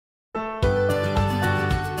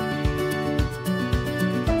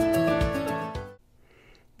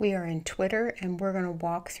We are in Twitter and we're going to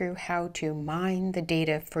walk through how to mine the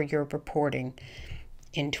data for your reporting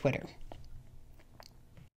in Twitter.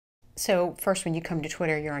 So first, when you come to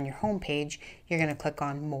Twitter, you're on your home page, you're going to click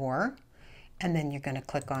on More, and then you're going to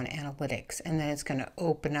click on Analytics, and then it's going to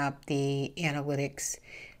open up the Analytics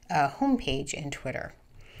homepage in Twitter.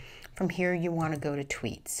 From here, you want to go to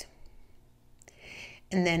Tweets.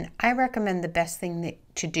 And then I recommend the best thing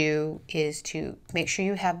to do is to make sure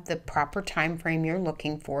you have the proper time frame you're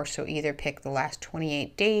looking for. So either pick the last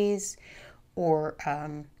 28 days or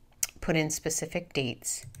put in specific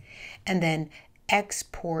dates, and then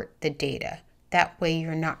export the data. That way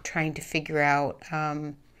you're not trying to figure out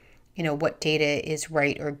what data is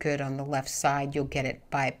right or good on the left side. You'll get it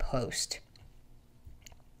by post.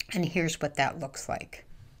 And here's what that looks like.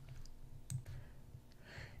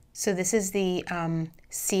 So this is the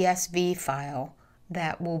CSV file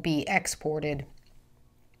that will be exported.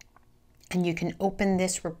 And you can open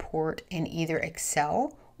this report in either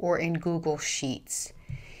Excel or in Google Sheets.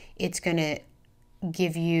 It's going to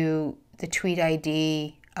give you the tweet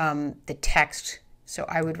ID, the text. So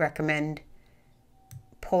I would recommend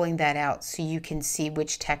pulling that out so you can see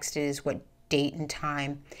which text it is, what date and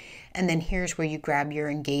time. And then here's where you grab your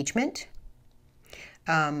engagement.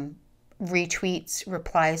 Retweets,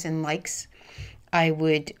 replies, and likes, I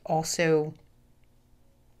would also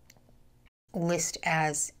list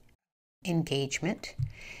as engagement.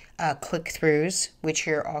 Click-throughs, which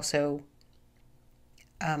you're also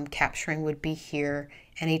capturing, would be here.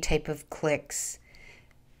 Any type of clicks.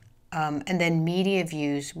 And then media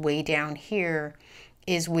views way down here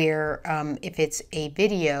is where if it's a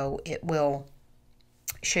video, it will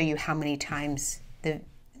show you how many times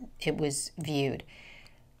it was viewed.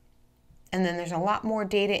 And then there's a lot more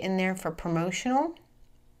data in there for promotional,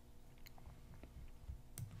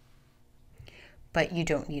 but you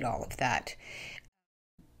don't need all of that.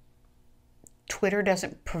 Twitter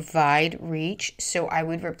doesn't provide reach, so I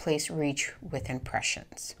would replace reach with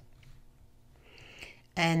impressions.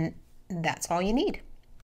 And that's all you need.